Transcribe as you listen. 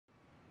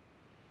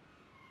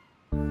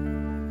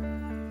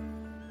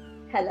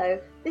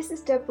Hello, this is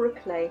Deborah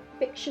Clay,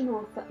 fiction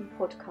author and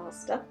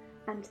podcaster,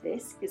 and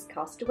this is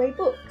Castaway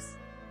Books.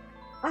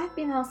 I have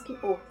been asking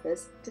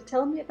authors to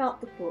tell me about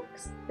the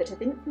books that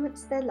have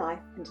influenced their life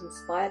and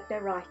inspired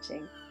their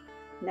writing.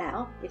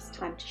 Now it's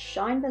time to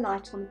shine the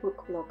light on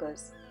book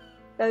bloggers,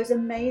 those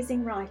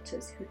amazing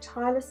writers who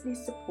tirelessly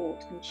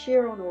support and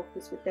cheer on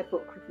authors with their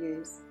book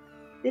reviews.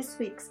 This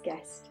week's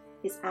guest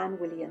is Anne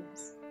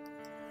Williams.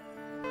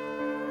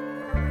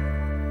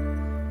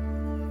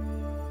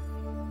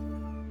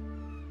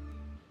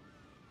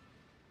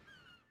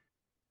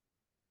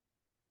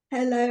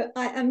 Hello,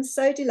 I am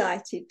so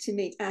delighted to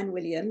meet Anne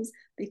Williams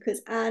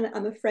because Anne,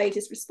 I'm afraid,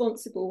 is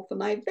responsible for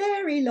my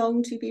very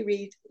long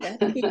to-be-read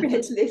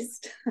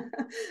list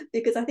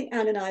because I think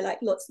Anne and I like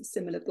lots of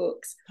similar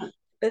books.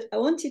 But I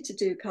wanted to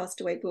do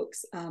Castaway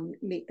Books,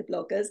 Meet the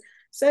Bloggers,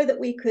 so that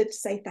we could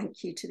say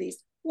thank you to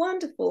these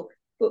wonderful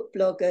book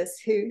bloggers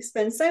who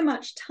spend so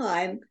much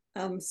time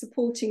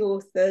supporting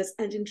authors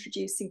and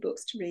introducing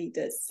books to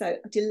readers. So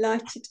I'm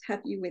delighted to have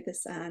you with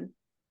us, Anne.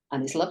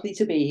 And it's lovely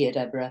to be here,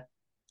 Deborah.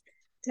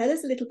 Tell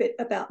us a little bit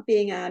about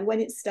being Anne, when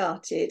it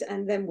started,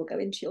 and then we'll go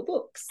into your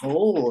books.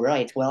 Oh,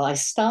 right. Well, I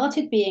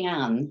started being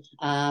Anne.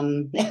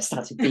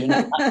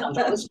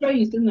 That was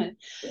strange, didn't it?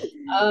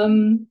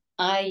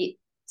 I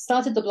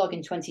started the blog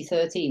in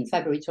 2013,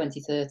 February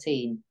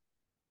 2013.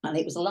 And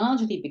it was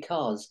largely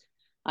because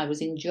I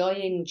was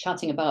enjoying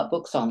chatting about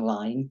books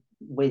online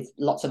with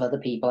lots of other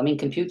people. I mean,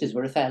 computers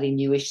were a fairly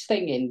newish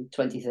thing in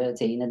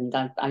 2013, and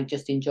I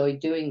just enjoyed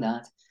doing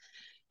that.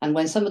 And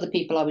when some of the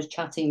people I was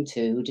chatting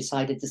to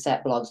decided to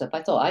set blogs up,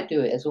 I thought I'd do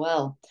it as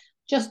well.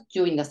 Just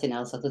doing nothing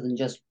else other than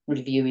just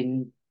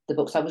reviewing the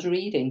books I was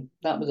reading.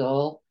 That was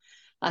all.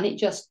 And it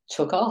just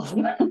took off.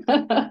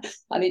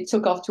 And it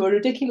took off to a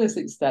ridiculous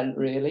extent,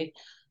 really.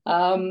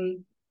 To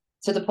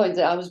the point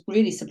that I was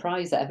really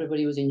surprised that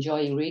everybody was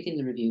enjoying reading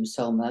the reviews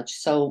so much.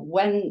 So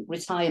when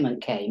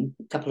retirement came,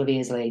 a couple of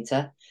years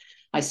later,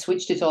 I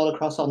switched it all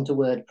across onto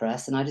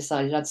WordPress and I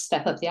decided I'd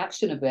step up the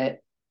action a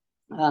bit.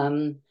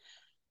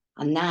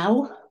 And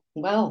now,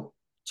 well,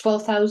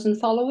 12,000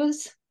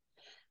 followers.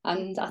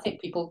 And I think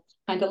people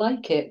kind of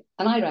like it.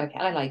 And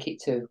I like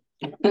it too.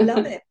 You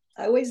love it.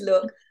 I always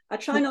look. I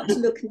try not to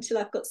look until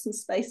I've got some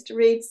space to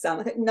read some.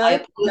 I think,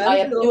 I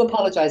do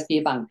apologise for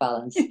your bank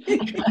balance.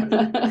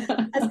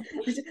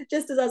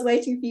 Just as I was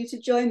waiting for you to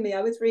join me,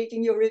 I was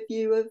reading your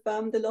review of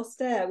The Lost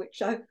Heir,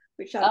 which I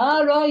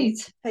right.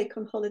 take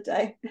on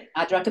holiday.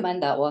 I'd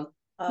recommend that one.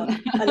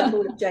 I love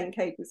all of Jane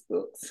Cable's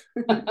books.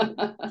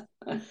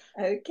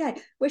 Okay,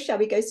 well, shall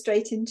we go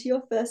straight into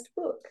your first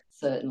book?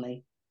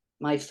 Certainly.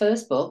 My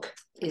first book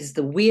is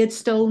The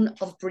Weirdstone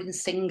of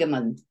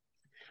Brinsingerman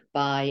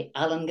by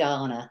Alan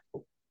Garner.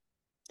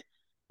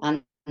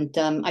 And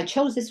I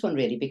chose this one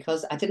really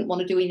because I didn't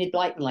want to do Enid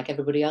Blyton like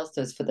everybody else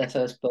does for their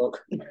first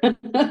book.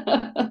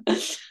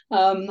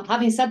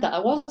 Having said that, I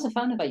was a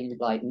fan of Enid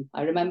Blyton.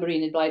 I remember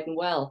Enid Blyton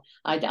well.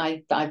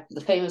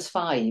 The famous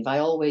five, I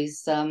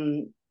always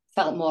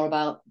felt more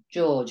about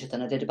George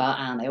than I did about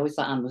Anne. I always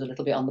thought Anne was a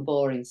little bit on the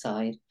boring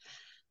side.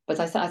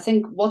 But I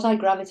think what I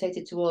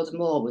gravitated towards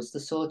more was the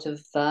sort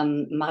of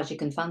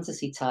magic and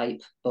fantasy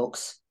type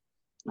books.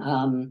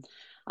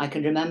 I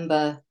can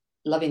remember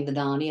loving the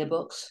Narnia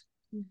books.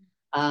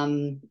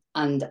 And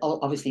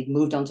obviously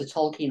moved on to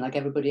Tolkien like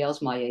everybody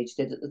else my age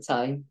did at the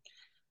time.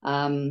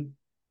 And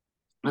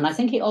I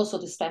think it all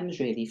sort of stems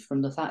really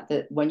from the fact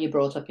that when you're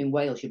brought up in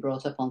Wales, you're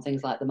brought up on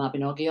things like the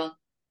Mabinogion,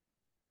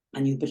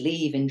 and you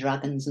believe in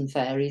dragons and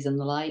fairies and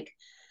the like.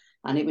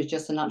 And it was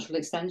just a natural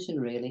extension,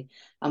 really.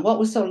 And what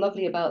was so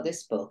lovely about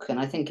this book, and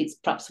I think it's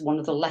perhaps one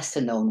of the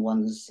lesser known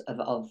ones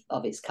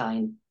of its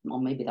kind,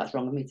 or maybe that's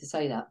wrong of me to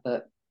say that,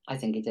 but I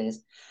think it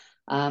is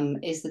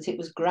that it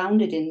was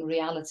grounded in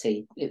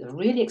reality. It was a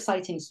really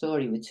exciting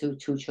story with two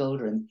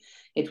children.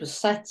 It was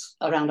set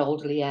around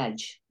Alderley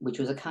Edge, which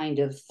was a kind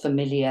of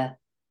familiar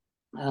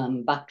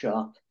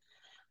backdrop.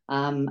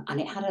 And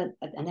it had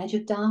an edge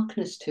of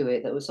darkness to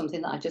it that was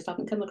something that I just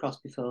hadn't come across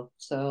before.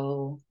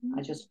 So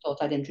I just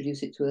thought I'd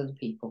introduce it to other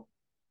people.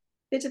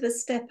 Bit of a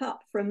step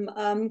up from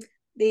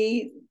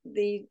the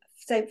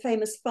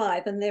famous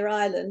five and their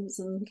islands.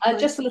 And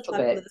just a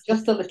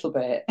little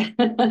bit.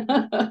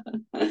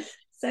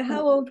 So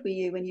how old were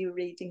you when you were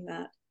reading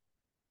that?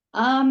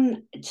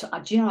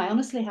 Do you know, I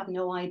honestly have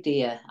no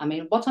idea. I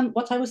mean,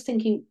 what I was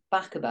thinking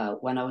back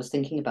about when I was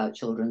thinking about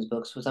children's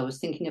books was I was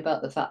thinking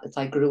about the fact that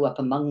I grew up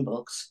among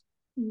books.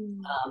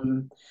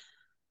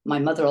 My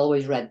mother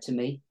always read to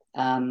me,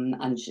 and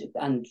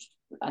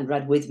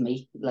read with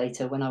me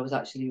later when I was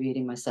actually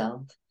reading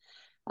myself.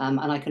 And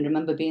I can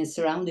remember being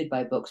surrounded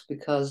by books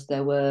because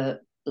there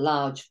were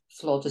large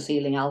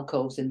floor-to-ceiling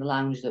alcoves in the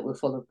lounge that were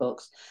full of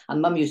books.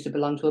 And Mum used to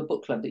belong to a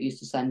book club that used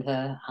to send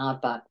her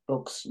hardback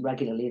books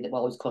regularly that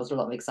always caused a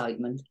lot of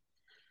excitement.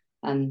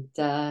 And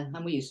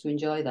we used to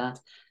enjoy that.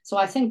 So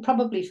I think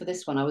probably for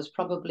this one, I was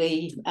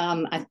probably,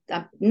 I'm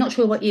not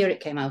sure what year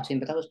it came out in,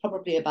 but I was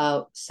probably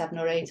about 7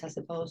 or 8, I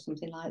suppose,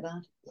 something like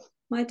that.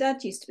 My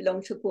dad used to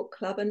belong to a book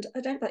club, and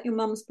I don't like your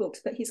mum's books,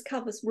 but his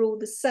covers were all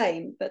the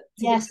same. But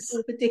it was Yes.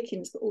 all the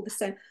Dickens, but all the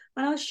same.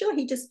 And I was sure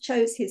he just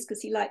chose his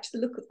because he liked the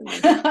look of them when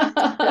he. So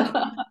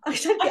I I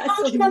don't think I saw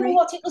can't him remember read.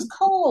 what it was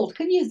called.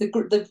 Can you,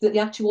 the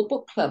actual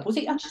book club? Was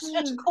it actually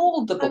just No.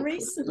 called the I book club,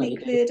 recently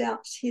maybe? cleared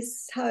out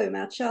his home,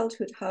 our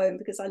childhood home,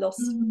 because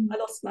Mm, I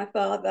lost my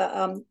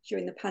father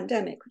during the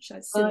pandemic, which I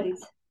similar right.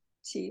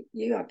 to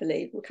you, I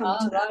believe. We'll come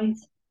to Ah, that. right.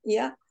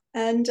 Yeah.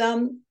 And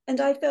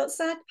I felt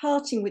sad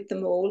parting with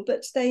them all,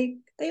 but they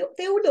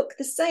all look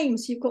the same.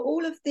 So you've got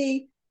all of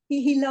the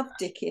he loved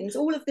Dickens,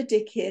 all of the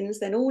Dickens,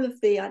 then all of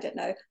the I don't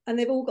know, and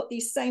they've all got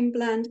these same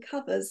bland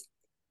covers.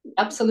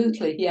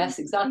 Absolutely, yes,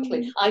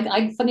 exactly.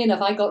 Mm. Funny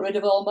enough, I got rid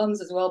of all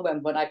mums as well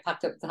when I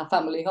packed up the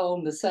family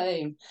home. The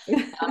same,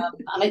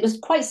 and it was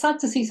quite sad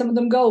to see some of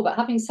them go. But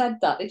having said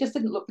that, they just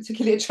didn't look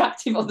particularly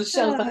attractive on the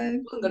shelf. I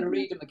No, wasn't going to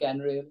read them again,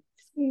 really.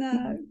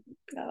 no.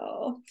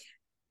 Oh,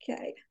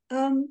 okay.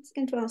 I was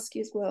going to ask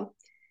you as well,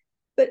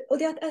 but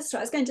that's right.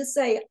 I was going to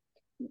say,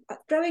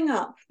 growing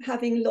up,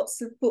 having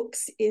lots of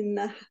books in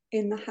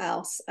the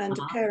house and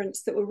Uh-huh.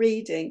 parents that were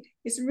reading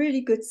is a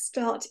really good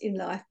start in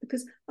life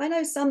because I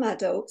know some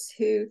adults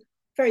who,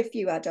 very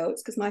few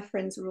adults, because my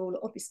friends are all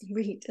obviously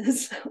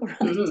readers or Mhm.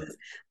 writers,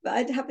 but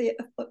I'd have the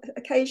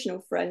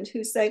occasional friend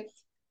who say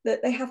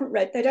that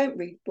they don't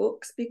read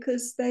books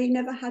because they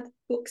never had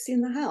books in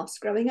the house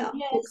growing up.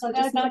 Yes, Books were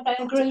just not I part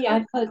of agree.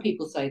 I've heard culture.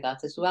 people say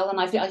that as well, and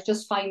I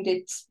just find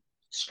it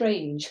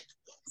strange.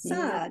 Mm.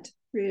 Sad,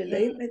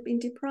 really. Mm. They've been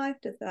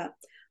deprived of that.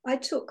 I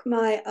took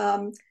my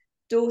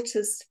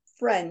daughter's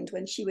friend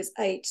when she was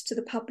 8 to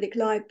the public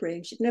library,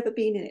 and she'd never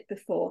been in it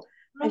before.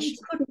 And Right. she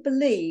couldn't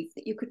believe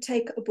that you could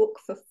take a book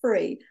for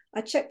free.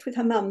 I checked with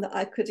her mum that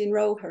I could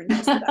enroll her, and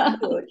she said I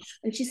could.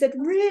 And she said,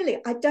 really,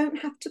 I don't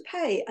have to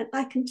pay, and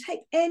I can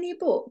take any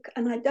book,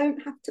 and I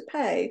don't have to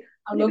pay.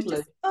 How And it was lovely.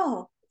 just,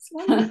 oh, it's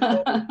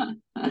wonderful.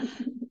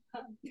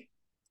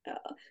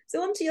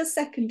 So on to your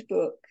second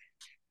book.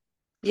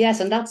 Yes,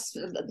 and that's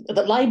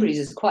the libraries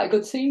is quite a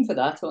good theme for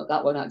that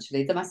one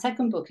actually. My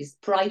second book is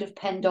Bride of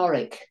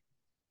Pendoric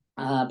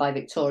by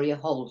Victoria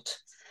Holt.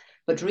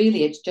 But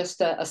really, it's just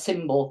a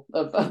symbol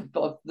of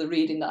the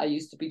reading that I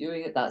used to be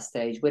doing at that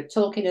stage. We're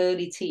talking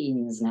early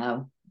teens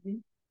now.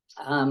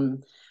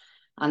 Um,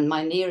 and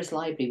my nearest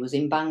library was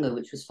in Bangor,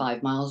 which was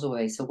 5 miles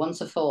away. So once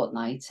a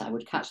fortnight, I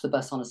would catch the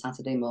bus on a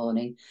Saturday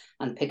morning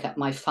and pick up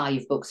my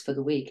 5 books for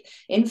the week.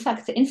 In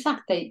fact,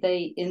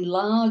 they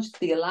enlarged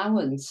the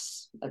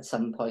allowance at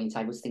some point.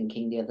 I was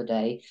thinking the other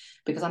day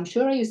because I'm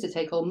sure I used to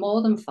take home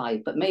more than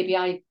 5, but maybe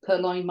I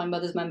purloined my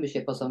mother's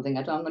membership or something.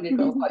 I'm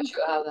not quite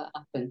sure how that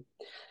happened.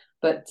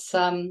 But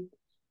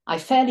I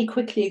fairly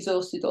quickly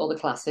exhausted all the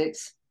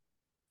classics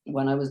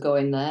when I was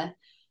going there.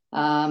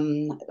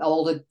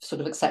 All the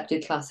sort of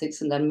accepted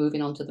classics, and then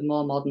moving on to the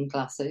more modern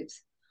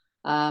classics.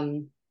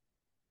 Um,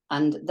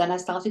 and then I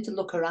started to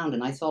look around,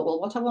 and I thought, well,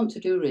 what I want to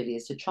do really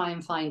is to try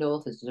and find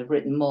authors that have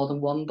written more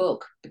than one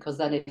book, because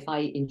then if I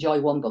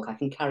enjoy one book, I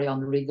can carry on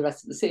and read the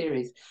rest of the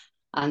series.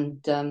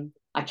 And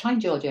I tried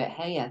Georgette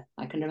Heyer.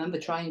 I can remember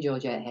trying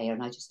Georgette Heyer,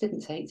 and I just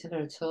didn't take to her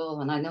at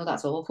all. And I know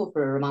that's awful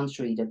for a romance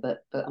reader, but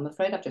I'm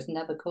afraid I've just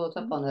never caught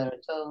up on her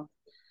at all.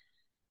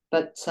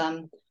 But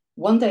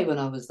one day when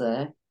I was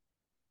there,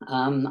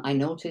 I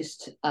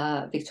noticed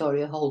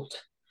Victoria Holt,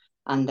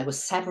 and there were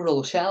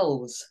several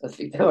shelves of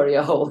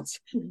Victoria Holt,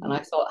 and I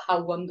thought,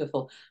 how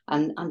wonderful!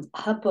 And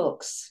her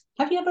books.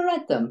 Have you ever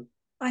read them?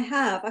 I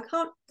have. I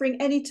can't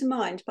bring any to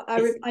mind, but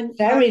It's I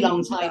very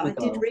long remember time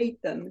I did ago. read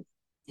them.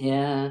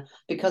 Yeah,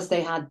 because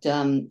they had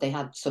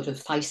sort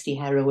of feisty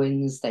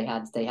heroines. They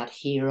had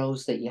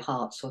heroes that your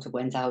heart sort of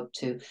went out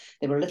to.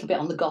 They were a little bit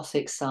on the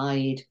gothic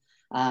side.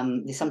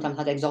 They sometimes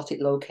had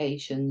exotic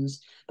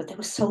locations, but there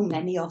were so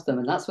many of them,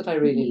 and that's what I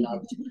really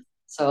loved.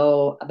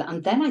 So,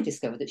 and then I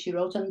discovered that she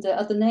wrote under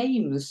other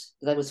names.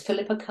 There was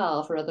Philippa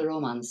Carr for other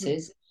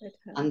romances,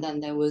 and then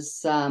there was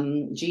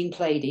Jean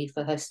Plaidy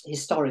for her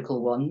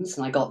historical ones.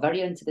 And I got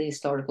very into the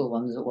historical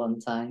ones at one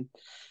time.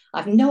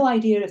 I've no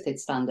idea if they'd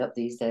stand up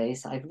these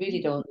days. I really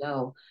don't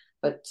know.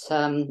 But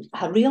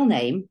her real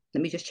name,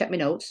 let me just check my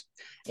notes,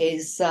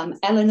 is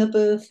Eleanor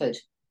Burford.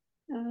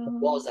 Oh,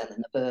 Was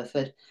Eleanor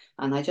Burford.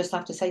 And I just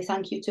have to say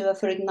thank you to her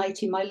for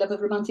igniting my love of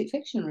romantic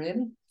fiction,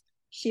 really.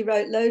 she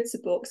wrote loads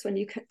of books when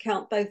you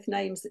count both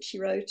names that she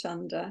wrote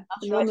under.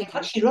 That's right. In fact,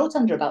 Phenomenal. she wrote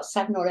under about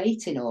 7 or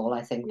 8 in all,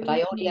 I think, but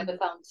I only ever Mm.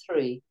 found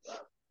 3.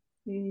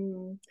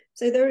 Mm.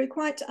 So they were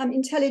quite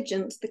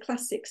intelligent, the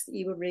classics that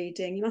you were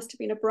reading. You must have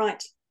been a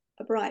bright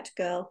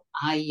girl.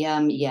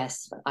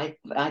 Yes,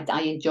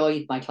 I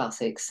enjoyed my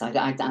classics.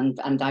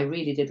 And I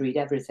really did read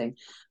everything.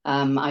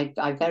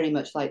 I very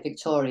much like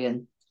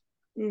Victorian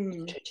Mm.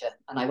 literature,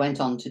 and I went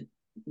on to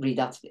read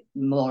that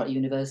more at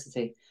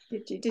university.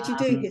 Did you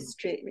do Um,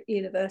 history at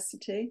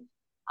university?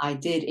 I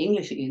did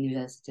English at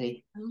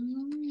university.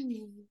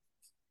 Oh.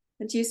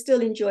 And do you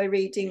still enjoy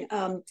reading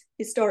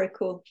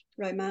historical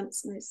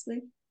romance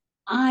mostly?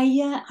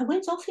 I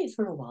went off it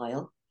for a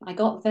while. I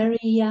got very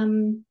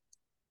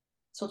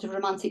sort of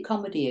romantic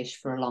comedy-ish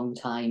for a long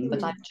time,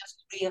 but I've Mm.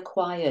 just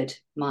reacquired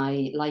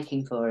my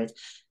liking for it.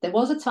 There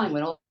was a time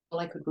when all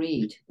I could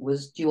read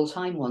was dual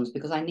time ones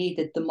because I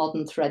needed the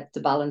modern thread to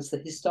balance the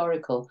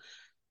historical.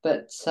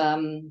 But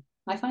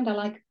I find I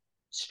like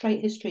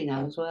straight history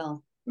now as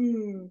well,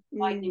 Mm.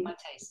 widening Mm. my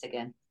taste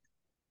again.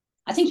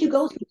 I think you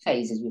go through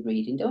phases with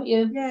reading, don't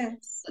you?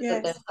 Yes,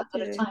 There yes, I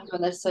are do. times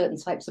when there's certain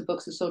types of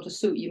books that sort of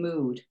suit your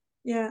mood.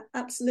 Yeah,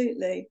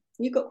 absolutely.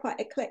 You've got quite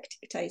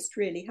eclectic taste,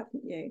 really,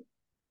 haven't you?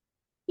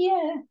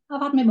 Yeah,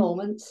 I've had my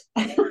moments.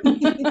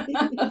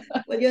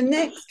 Well, your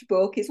next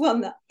book is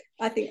one that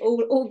I think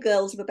all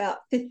girls of about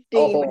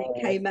 15 when it Oh.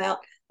 came out.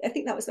 I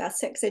think that was about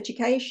sex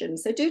education.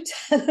 So do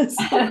tell us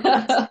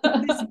about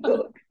this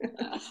book.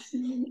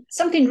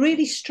 Something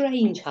really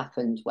strange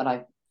happened when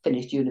I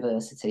finished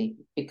university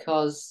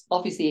because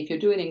obviously, if you're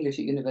doing English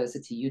at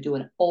university, you do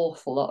an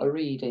awful lot of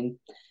reading,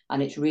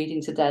 and it's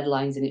reading to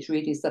deadlines and it's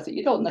reading stuff that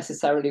you don't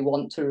necessarily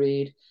want to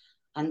read.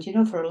 And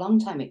for a long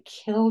time, it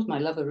killed my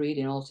love of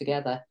reading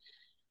altogether.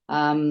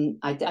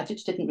 I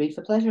just didn't read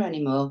for pleasure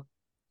anymore.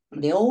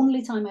 The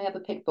only time I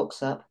ever picked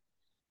books up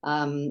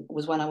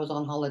was when I was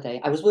on holiday.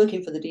 I was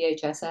working for the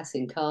DHSS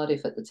in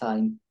Cardiff at the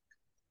time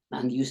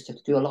and used to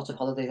do a lot of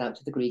holidays out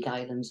to the Greek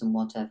islands and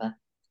whatever.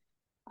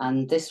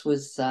 And this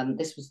was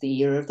the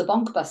year of the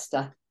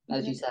bonkbuster,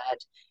 as you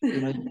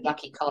said.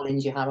 Jackie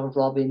Collins, your Harold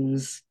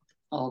Robbins,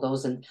 all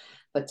those.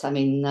 But I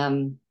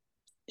mean,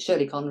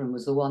 Shirley Conran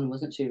was the one,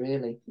 wasn't she?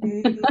 Really?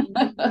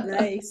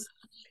 Nice.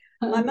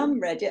 My mum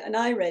read it and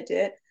I read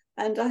it,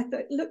 and I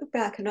thought, look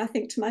back, and I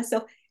think to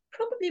myself,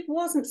 probably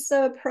wasn't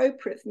so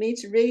appropriate for me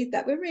to read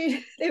that.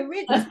 It was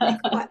really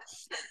quite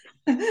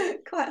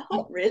quite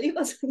hot, really,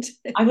 wasn't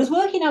it? I was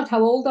working out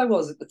how old I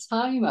was at the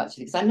time,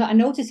 actually, because I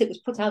noticed it was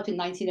put out in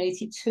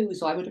 1982,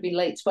 so I would have been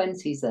late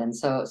 20s then,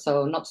 so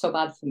not so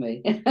bad for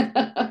me. 82.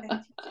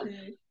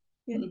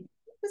 Yeah.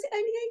 Was it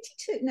only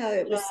 82? No,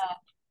 it Yeah. was.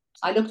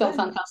 I looked on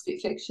Yeah,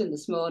 Fantastic Fiction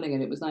this morning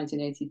and it was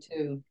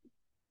 1982.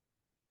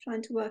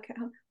 trying to work out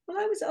how. Well,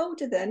 I was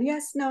older then.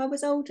 Yes, no, I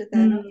was older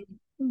then.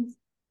 Mm,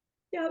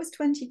 Yeah, I was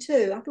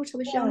 22. I thought I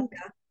was yeah.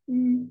 younger.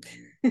 Mm.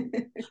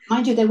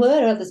 Mind you, there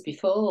were others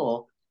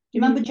before. Do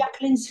you remember Mm.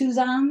 Jacqueline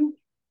Suzanne?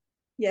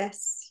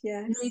 Yes, You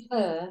yes. read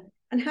her?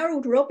 And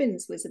Harold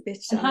Robbins was a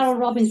bit And Harold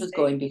Robbins was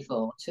spicy. going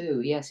before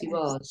too. Yes, he Yes.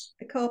 was.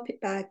 The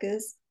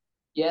Carpetbaggers.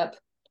 Yep.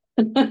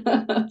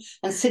 And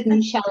Sidney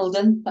And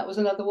Sheldon, that was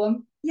another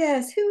one.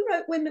 yes, who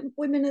wrote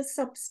Women as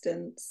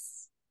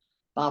Substance?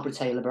 Barbara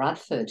Taylor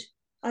Bradford.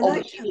 I Oh, but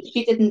liked she, her.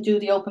 she didn't do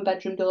the open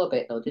bedroom door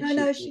bit, though, did No, she?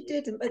 no, she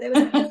didn't. But there was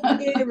a whole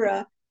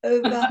era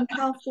of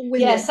powerful Yeah,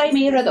 women, same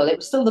wasn't era there? though. It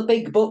was still the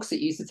big books that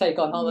you used to take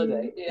on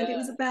holiday. And Yeah, it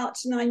was about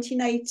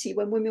 1980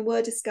 when women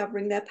were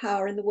discovering their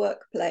power in the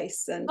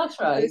workplace, and that's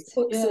those right.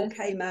 books all Yes.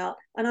 came out,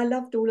 and I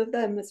loved all of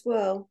them as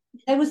well.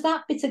 There was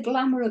that bit of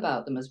glamour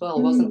about them as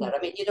well, wasn't Mm, there?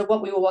 I mean,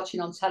 what we were watching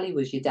on telly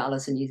was your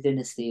Dallas and your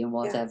Dynasty and yeah,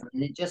 whatever,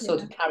 and it just sort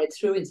yeah. of carried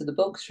through into the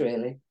books,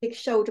 really. Big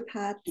shoulder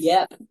pads.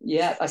 Yep,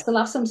 yep. I still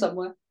have some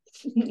somewhere.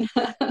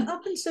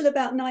 Up until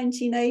about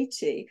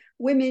 1980,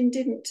 women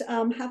didn't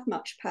have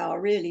much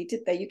power, really,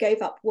 did they? You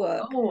gave up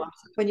work Oh,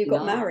 when you absolutely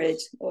got not. married,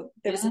 or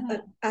there was Yeah.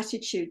 an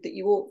attitude that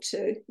you ought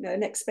to,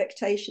 an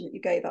expectation that you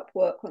gave up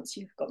work once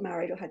you got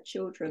married or had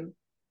children.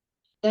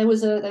 There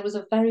was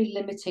a very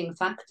limiting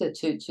factor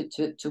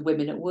to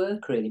women at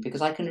work, really,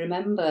 because I can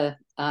remember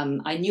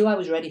I knew I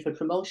was ready for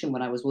promotion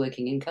when I was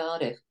working in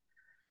Cardiff.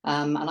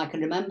 And I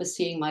can remember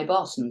seeing my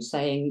boss and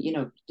saying,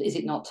 is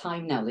it not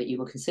time now that you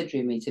were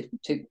considering me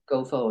to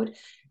go forward?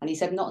 And he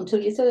said, not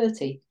until you're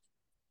 30.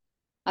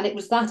 And it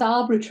was that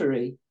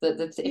arbitrary that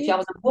Do if you, I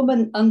was a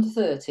woman under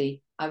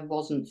 30, I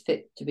wasn't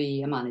fit to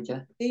be a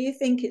manager. do you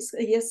think it's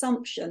the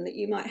assumption that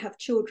you might have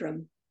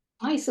children?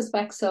 I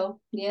suspect so.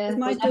 Because Yeah,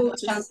 my there's never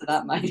much daughter's, chance of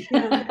that, mate.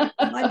 yeah,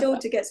 my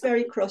daughter gets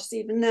very cross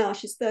even now.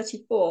 She's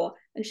 34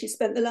 and she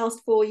spent the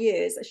last 4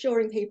 years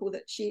assuring people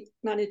that she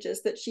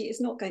manages that she is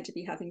not going to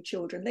be having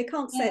children. They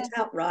can't say it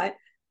Yeah. outright,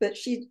 but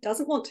she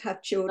doesn't want to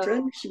have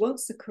children. So, She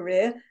wants a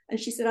career. And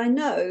she said, I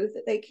know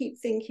that they keep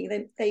thinking,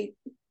 they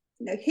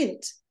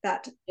hint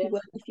that yeah.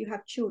 if you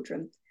have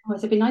children. Well,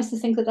 it'd be nice to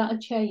think that that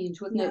had changed,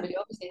 wouldn't it? Yeah, But it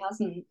obviously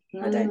hasn't.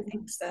 I No. don't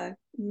think so.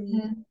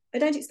 Yeah. I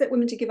don't expect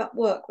women to give up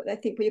work, but they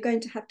think, well, you're going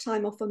to have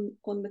time off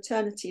on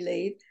maternity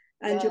leave,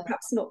 and you're Yeah,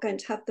 perhaps not going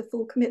to have the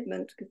full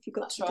commitment because you've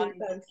got that's to do right.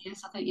 both.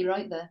 Yes, I think you're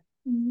right there.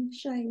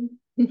 Shame.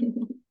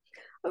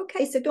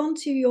 Okay, so on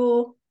to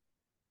your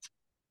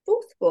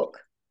fourth book.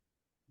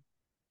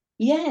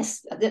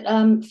 Yes,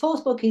 the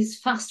fourth book is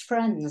Fast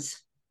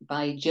Friends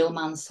by Jill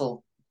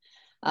Mansell.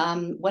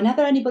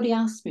 Whenever anybody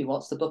asks me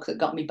what's the book that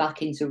got me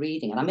back into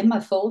reading, and I'm in my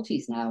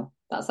 40s now,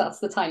 that's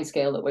the time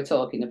scale that we're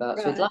talking about.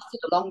 So it Right. lasted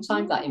a long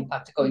time, that Oh,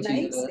 impact of going to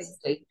amazing.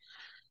 university.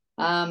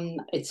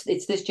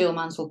 It's this Jill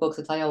Mansell book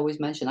that I always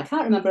mention. I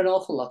can't remember an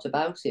awful lot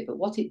about it, but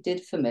what it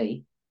did for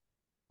me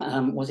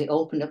was it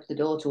opened up the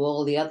door to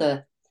all the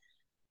other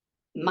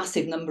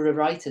massive number of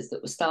writers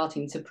that were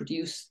starting to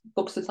produce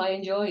books that I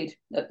enjoyed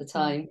at the Mm.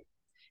 time.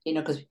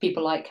 Because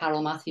people like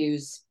Carol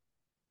Matthews,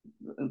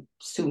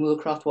 Sue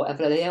Moorcroft,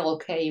 whatever, they all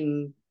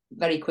came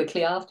very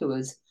quickly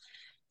afterwards.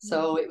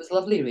 So Mm. it was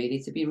lovely, really,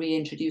 to be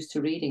reintroduced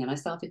to reading, and I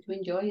started to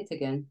enjoy it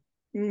again.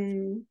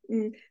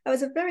 That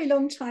was a very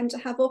long time to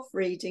have off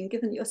reading,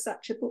 given you're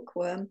such a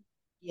bookworm.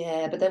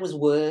 Yeah, but there was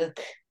work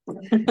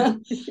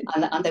and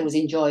I was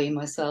enjoying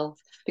myself.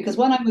 Because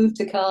when I moved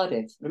to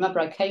Cardiff, remember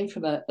I came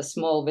from a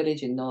small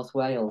village in North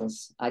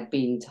Wales. I'd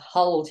been to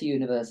Hull to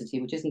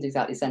university, which isn't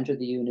exactly centre of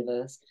the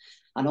universe.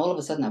 And all of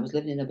a sudden I was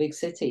living in a big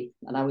city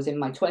and I was in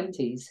my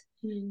 20s.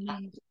 Mm.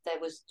 And there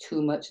was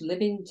too much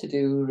living to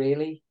do,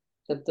 really.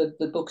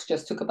 The books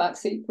just took a back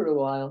seat for a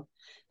while.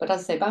 But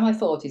as I say, by my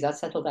 40s, I'd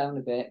settled down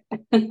a bit.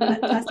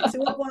 Fantastic. So,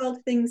 what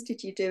wild things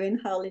did you do in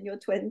Hull in your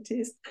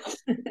 20s?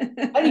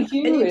 Very Can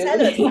few, you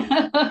tell us?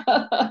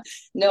 really.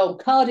 No,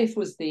 Cardiff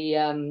was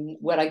the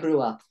where I grew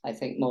up, I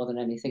think, more than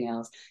anything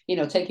else. You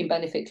know, taking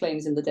benefit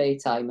claims in the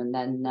daytime and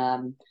then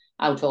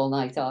out all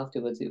night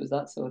afterwards. It was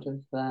that sort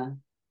of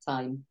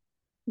time.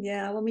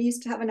 Yeah, well, we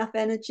used to have enough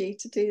energy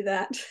to do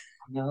that.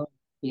 No.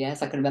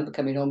 Yes, I can remember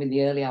coming home in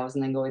the early hours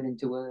and then going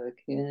into work.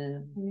 Yeah.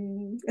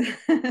 Mm.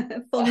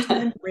 Fond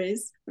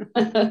memories.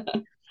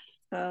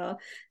 Uh,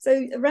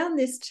 so around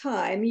this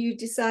time, you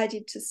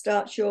decided to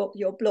start your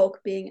blog,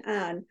 being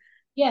Anne.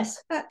 Yes,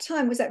 At that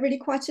time, was that really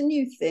quite a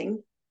new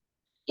thing?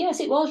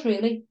 yes, it was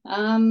really.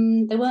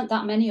 There weren't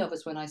that many of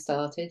us when I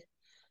started.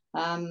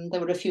 There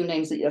were a few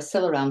names that are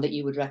still around that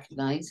you would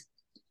recognise.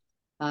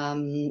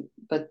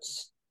 But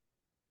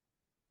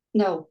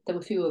no, there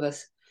were few of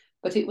us.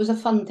 But it was a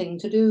fun thing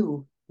to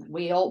do.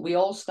 We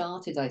all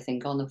started, I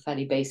think, on a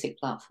fairly basic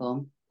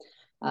platform.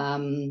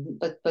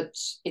 But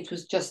it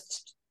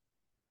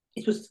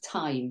was the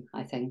time,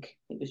 I think.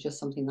 It was just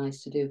something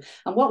nice to do.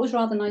 And what was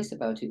rather nice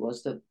about it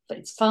was that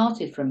it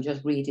started from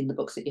just reading the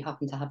books that you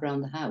happen to have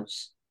around the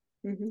house.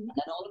 Mm-hmm. And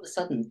then all of a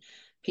sudden,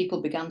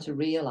 people began to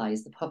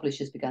realize, the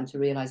publishers began to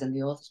realize, and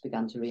the authors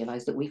began to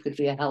realize that we could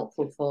be a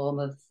helpful form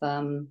of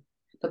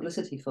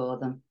publicity for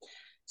them.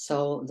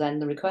 So then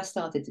the request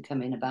started to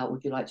come in about,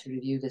 would you like to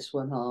review this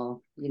one? Or,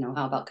 you know,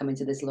 how about coming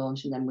to this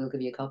launch and then we'll give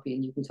you a copy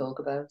and you can talk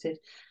about it.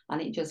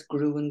 And it just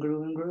grew and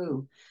grew and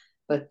grew.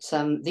 But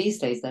these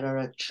days there are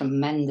a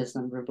tremendous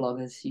number of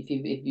bloggers.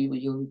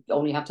 You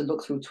only have to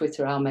look through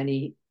Twitter how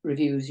many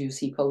reviews you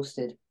see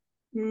posted.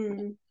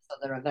 Mm. So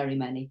there are very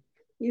many.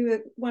 You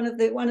were one of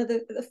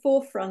the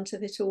forefront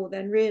of it all.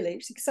 Then, really,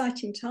 it's an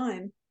exciting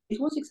time.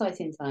 It was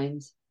exciting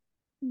times.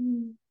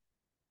 Mm.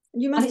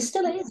 You And must it have,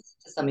 still is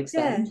to some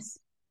extent. yes,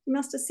 you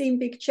must have seen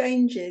big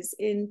changes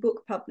in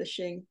book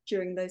publishing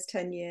during those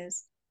 10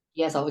 years.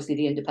 Yes, obviously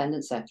the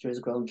independent sector has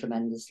grown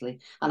tremendously.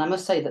 And I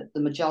must say that the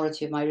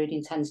majority of my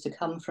reading tends to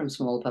come from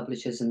small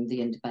publishers and the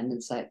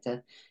independent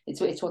sector.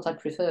 It's what I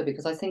prefer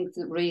because I think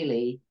that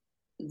really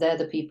they're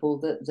the people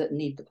that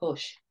need the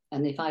push.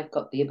 And if I've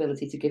got the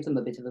ability to give them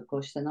a bit of a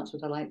push, then that's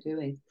what I like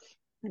doing.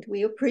 And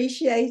we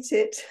appreciate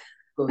it.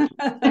 Good.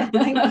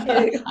 Thank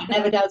you. I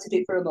never doubted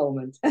it for a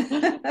moment.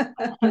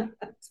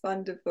 It's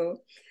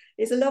wonderful.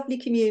 It's a lovely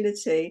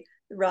community,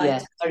 the writers,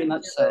 Yes, very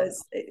much so.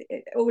 reviewers,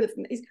 all of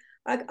them.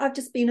 I've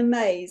just been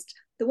amazed.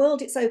 The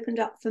world it's opened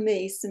up for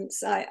me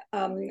since I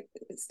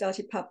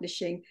started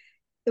publishing,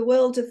 the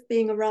world of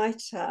being a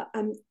writer,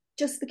 and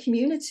just the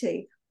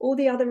community, all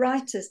the other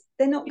writers,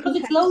 they're not Because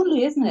it's competitive.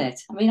 lonely, isn't it?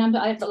 I mean,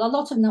 a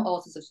lot of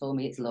authors have told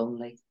me it's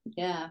lonely.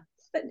 Yeah.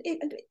 But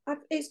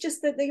it's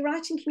just that the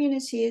writing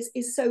community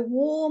is so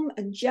warm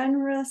and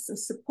generous and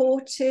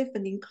supportive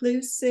and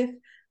inclusive,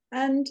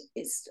 and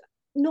it's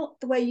not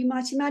the way you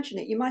might imagine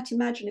it. You might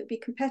imagine it would be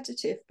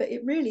competitive, but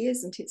it really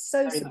isn't. It's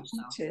so Very much so.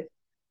 supportive.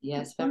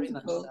 Yes, It's very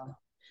much wonderful. so.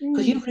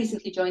 Because Mm. you've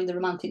recently joined the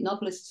Romantic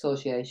Novelists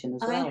Association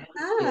as I well, haven't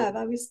you? have.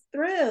 I was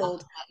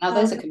thrilled. Now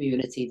there's a Um,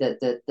 community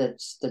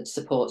that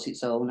supports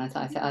its own. I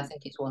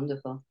think it's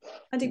wonderful.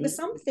 and it Mm. was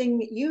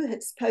something you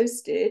had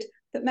posted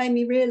that made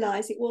me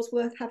realize it was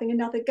worth having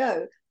another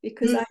go,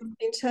 because I've Mm.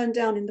 been turned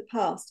down in the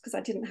past because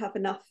I didn't have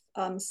enough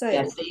Yes,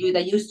 sales.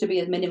 there used to be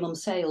a minimum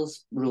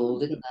sales rule,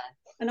 didn't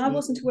And I there? Mm.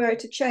 wasn't aware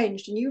it had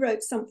changed. And you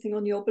wrote something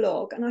on your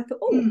blog, and I thought,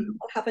 oh, Mm.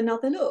 I'll have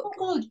another look.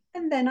 Oh, good.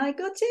 And then I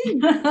got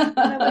in. And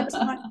I went to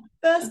my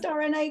first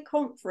RNA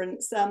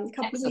conference a couple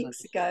of Excellent.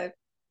 weeks ago.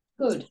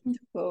 It was Good.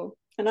 wonderful.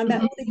 And I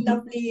met all the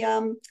lovely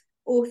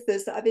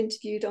authors that I've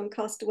interviewed on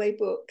Castaway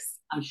Books.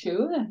 I'm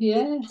sure.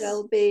 Yes.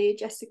 Shelby,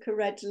 Jessica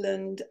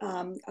Redland,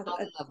 Oh,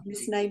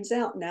 this lovely. name's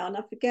out now and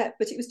I forget,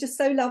 but it was just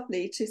so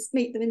lovely to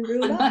meet them in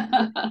real life.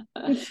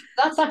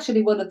 That's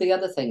actually one of the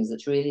other things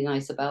that's really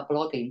nice about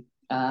blogging.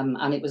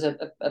 And it was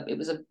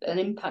an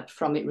impact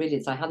from it really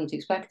that I hadn't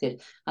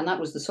expected, and that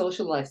was the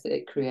social life that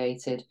it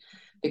created.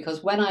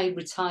 Because when I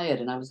retired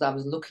and I was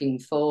looking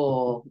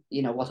for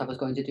what I was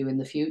going to do in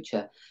the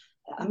future,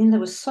 I mean there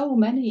were so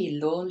many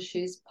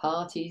launches,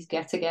 parties,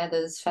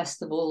 get-togethers,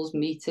 festivals,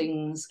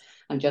 meetings,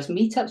 and just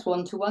meetups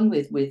one-to-one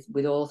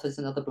with authors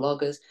and other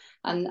bloggers,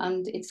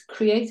 and it's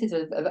created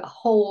a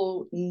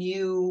whole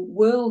new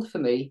world for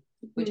me,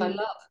 which I Mm,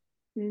 love.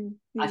 mm,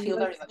 I mm. feel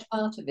very much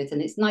part of it,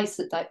 and it's nice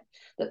that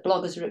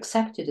bloggers are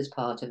accepted as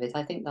part of it.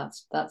 I think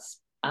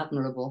that's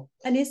admirable.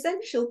 An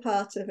essential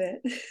part of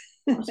it.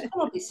 Well, it's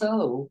probably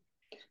so.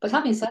 But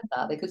having said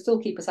that, they could still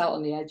keep us out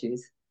on the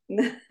edges.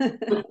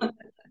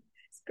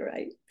 It's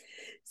great.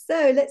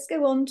 So let's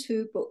go on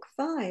to book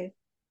 5.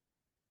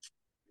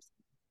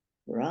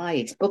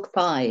 Right, book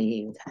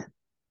 5.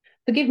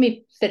 Forgive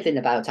me fiddling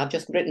about. I've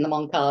just written them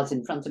on cards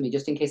in front of me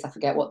just in case I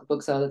forget what the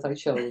books are that I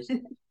chose.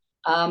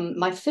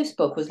 My 5th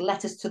book was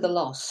Letters to the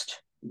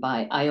Lost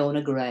by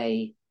Iona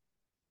Gray.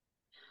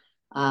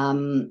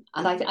 And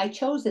I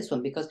chose this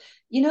one because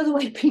you know the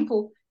way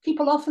people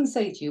often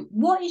say to you,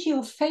 "What is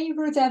your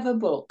favorite ever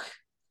book?"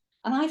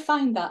 And I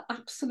find that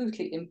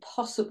absolutely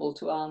impossible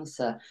to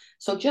answer.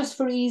 So just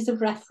for ease of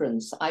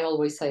reference, I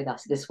always say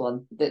that's this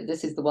one.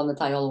 This is the one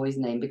that I always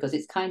name because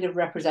it's kind of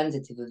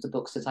representative of the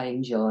books that I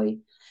enjoy.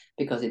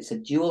 Because it's a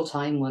dual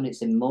time one,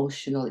 it's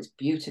emotional, it's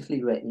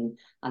beautifully written,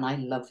 and I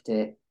loved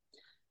it.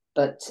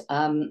 But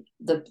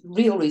the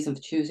real reason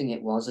for choosing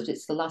it was that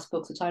it's the last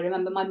book that I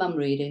remember my mum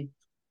reading.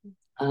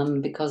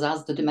 Because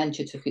as the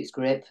dementia took its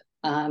grip,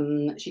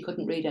 she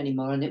couldn't read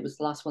anymore, and it was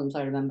the last one that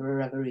I remember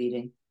her ever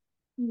reading.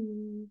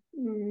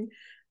 Mm-hmm.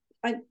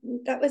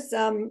 That was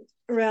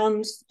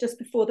around just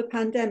before the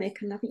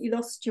pandemic, and I think you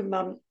lost your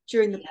mum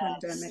during the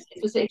pandemic.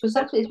 It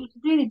was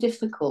really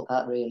difficult,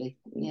 that really,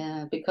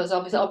 yeah, because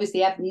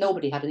obviously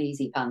nobody had an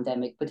easy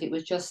pandemic, but it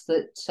was just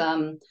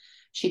that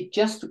she'd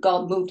just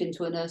got moved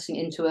into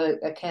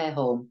a care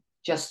home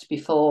just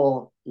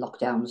before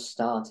lockdowns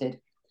started,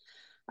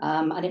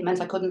 and it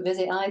meant I couldn't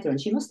visit either, and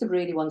she must have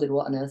really wondered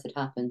what on earth had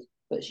happened.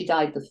 But she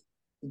died the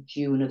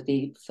June of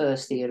the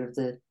first year of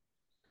the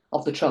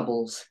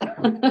Troubles.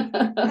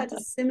 I had a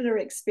similar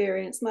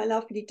experience. My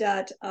lovely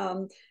dad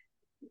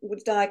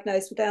was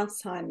diagnosed with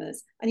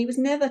Alzheimer's, and he was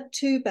never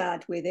too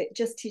bad with it.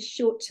 Just his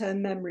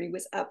short-term memory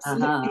was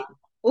absolutely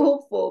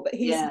awful, but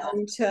his Yeah.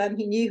 long-term,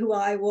 he knew who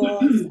I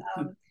was.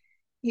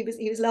 He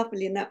was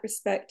lovely in that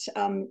respect.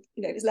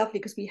 It was lovely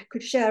because we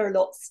could share a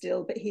lot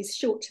still, but his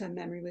short-term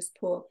memory was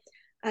poor.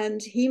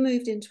 And he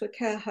moved into a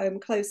care home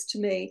close to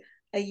me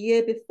a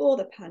year before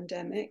the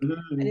pandemic.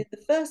 And in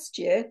the first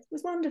year, it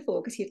was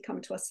wonderful because he'd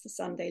come to us for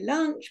Sunday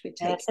lunch, we'd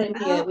Yeah, take him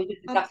same here. out We did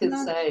after exactly the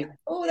lunch, same.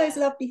 all Yeah. those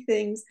lovely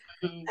things.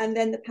 Mm. And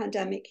then the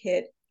pandemic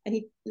hit, and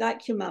he,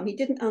 like your mum, he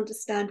didn't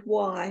understand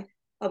why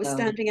I was No.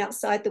 standing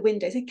outside the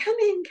window saying, "Come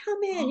in,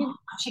 come in."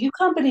 Actually, you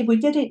can't believe we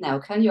did it now,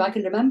 can you? I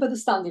can remember the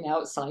standing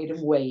outside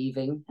and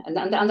waving, and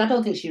I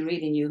don't think she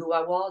really knew who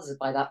I was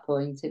by that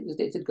point.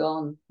 It had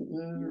gone.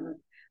 Yeah.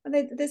 And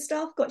the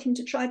staff got him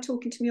to try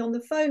talking to me on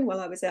the phone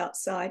while I was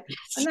outside,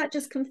 and that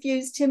just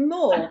confused him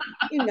more.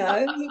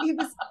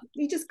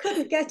 He just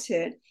couldn't get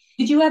it.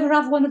 Did you ever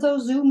have one of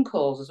those Zoom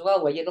calls as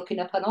well, where you're looking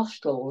up her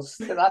nostrils?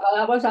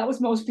 That was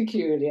most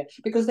peculiar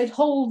because they'd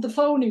hold the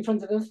phone in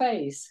front of her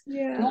face,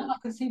 and all Yeah, I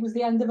could see was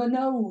the end of her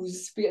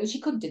nose. She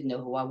didn't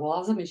know who I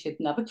was. I mean, she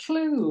didn't have a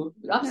clue.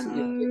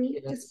 Absolutely no, just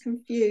ridiculous.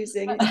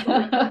 confusing.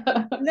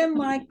 And then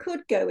when I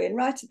could go in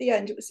right at the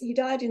end, he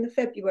died in the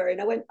February,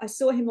 and I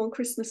saw him on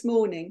Christmas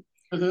morning,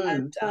 Mm-hmm.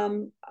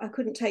 and I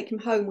couldn't take him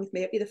home with me.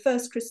 It'd be the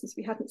first Christmas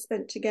we hadn't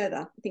spent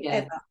together, I think, Yeah.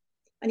 ever.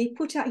 And he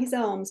put out his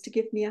arms to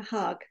give me a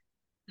hug,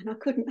 and I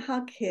couldn't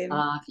hug him.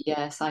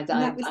 Yes, And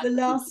that was the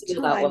I last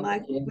feel that time one I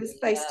for you. was Yeah.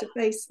 face to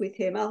face with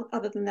him.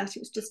 Other than that, it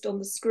was just on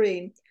the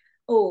screen.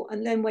 Oh,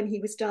 and then when he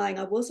was dying,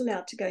 I was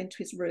allowed to go into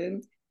his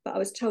room, but I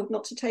was told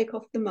not to take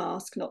off the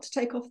mask, not to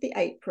take off the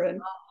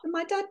apron. And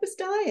my dad was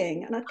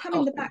dying, and I'd come in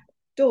Oh. the back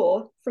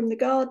door from the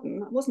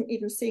garden. I wasn't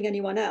even seeing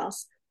anyone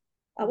else.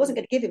 I wasn't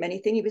going to give him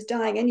anything. He was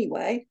dying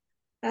anyway.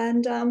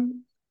 And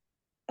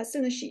as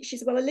soon as she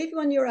said, "Well, I'll leave you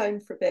on your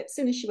own for a bit." As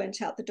soon as she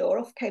went out the door,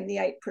 off came the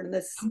apron and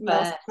the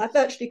mask. I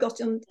virtually got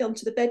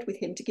onto the bed with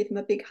him to give him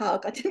a big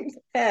hug. I didn't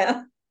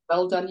prepare.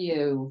 Well done,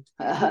 you.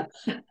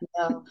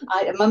 No,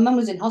 my mum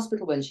was in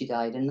hospital when she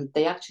died, and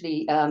they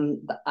actually,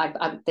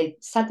 they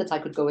said that I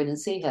could go in and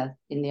see her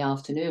in the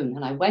afternoon,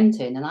 and I went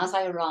in, and as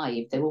I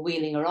arrived, they were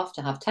wheeling her off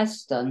to have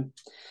tests done.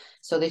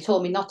 So they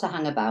told me not to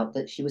hang about,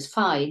 that she was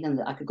fine, and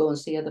that I could go and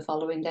see her the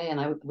following day.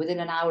 And within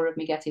an hour of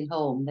me getting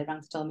home, they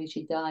rang to tell me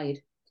she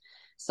died.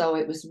 So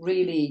it was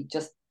really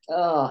just,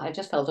 oh, I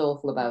just felt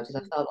awful about it.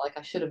 I felt like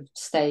I should have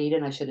stayed,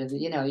 and I should have,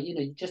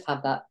 you just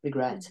have that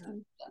regret.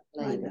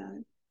 I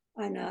know.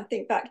 I know. I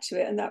think back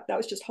to it, and that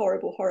was just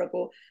horrible,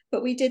 horrible.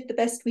 But we did the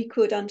best we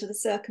could under the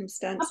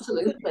circumstances.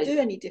 We couldn't Absolutely. do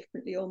any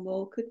differently or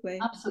more, could we?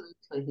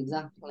 Absolutely,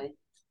 exactly.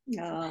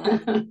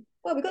 Oh.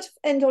 Well, we've got to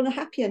end on a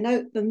happier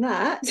note than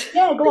that.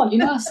 Yeah, go on, you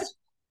must.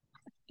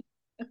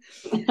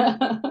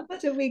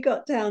 What have we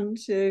got down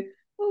to?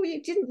 Oh,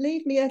 you didn't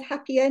leave me a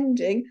happy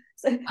ending.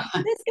 So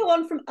let's go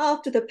on from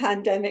after the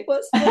pandemic.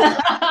 What's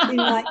that been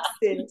like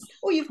since?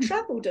 Oh, you've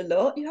travelled a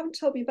lot. You haven't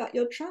told me about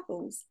your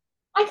travels.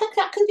 I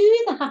can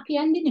do the happy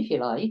ending if you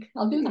like.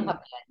 I'll do the Hmm.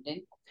 happy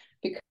ending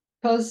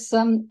because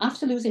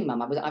after losing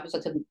mum, I was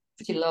at a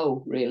pretty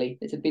low, really.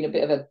 It had been a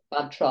bit of a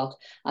bad trot,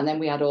 and then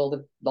we had all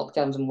the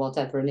lockdowns and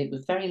whatever, and it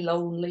was very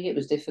lonely. It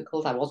was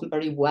difficult. I wasn't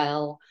very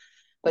well,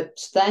 but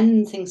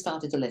then things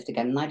started to lift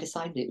again, and I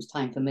decided it was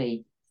time for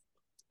me.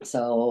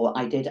 So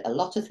I did a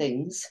lot of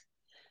things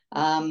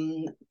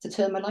to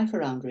turn my life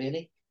around,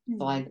 really.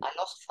 So I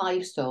lost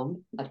 5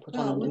 stone. I'd put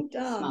on Oh, an well enormous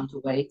done. amount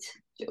of weight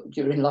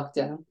during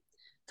lockdown.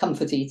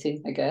 comfort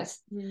eating, I guess.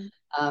 Mm.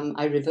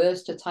 I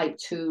reversed a type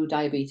 2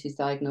 diabetes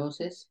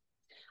diagnosis.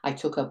 I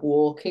took up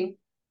walking,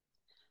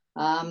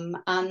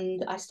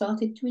 and I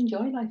started to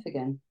enjoy life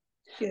again.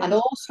 And Good.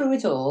 all through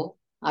it all,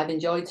 I've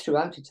enjoyed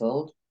throughout it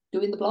all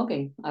doing the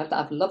blogging.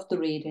 I've loved the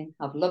reading,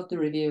 I've loved the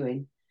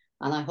reviewing,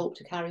 and I hope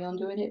to carry on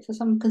doing it for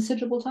some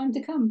considerable time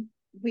to come.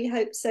 We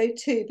hope so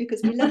too,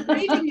 because we love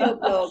reading your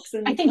blogs I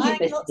and think you'd buying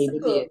miss lots me, of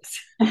would you?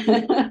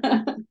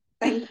 books.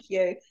 Thank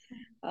you.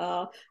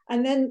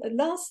 And then the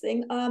last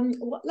thing,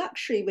 what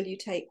luxury will you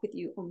take with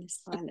you on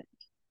this island?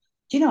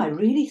 Do you know, I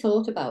really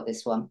thought about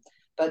this one,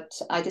 but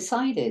I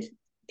decided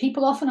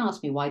people often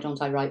ask me, why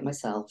don't I write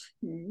myself?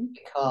 Mm.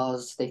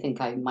 Because they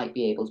think I might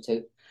be able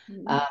to.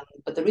 Mm.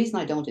 But the reason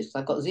I don't is because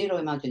I've got zero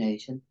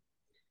imagination,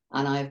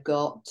 and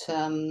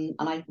and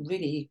I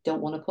really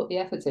don't want to put the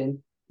effort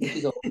in, which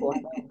is awful, I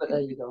know, but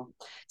there you go.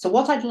 So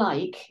what I'd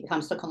like, if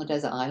I'm stuck on a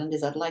desert island,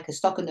 is I'd like a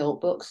stock of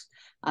notebooks,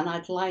 and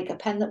I'd like a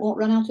pen that won't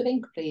run out of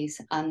ink, please.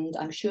 And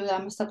I'm sure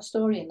I must have a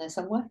story in there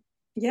somewhere.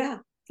 Yeah,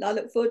 I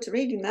look forward to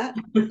reading that.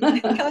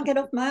 Can't get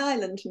off my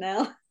island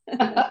now.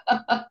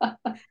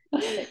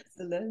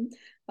 Excellent.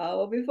 Oh,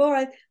 well, before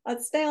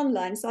I'd stay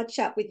online, so I'd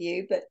chat with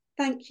you, but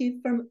thank you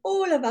from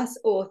all of us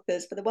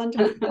authors for the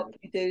wonderful job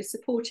you do,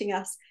 supporting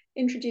us,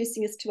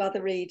 introducing us to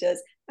other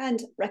readers,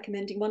 and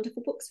recommending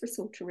wonderful books for us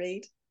all to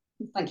read.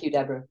 Thank you,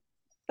 Deborah.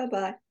 Bye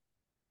bye.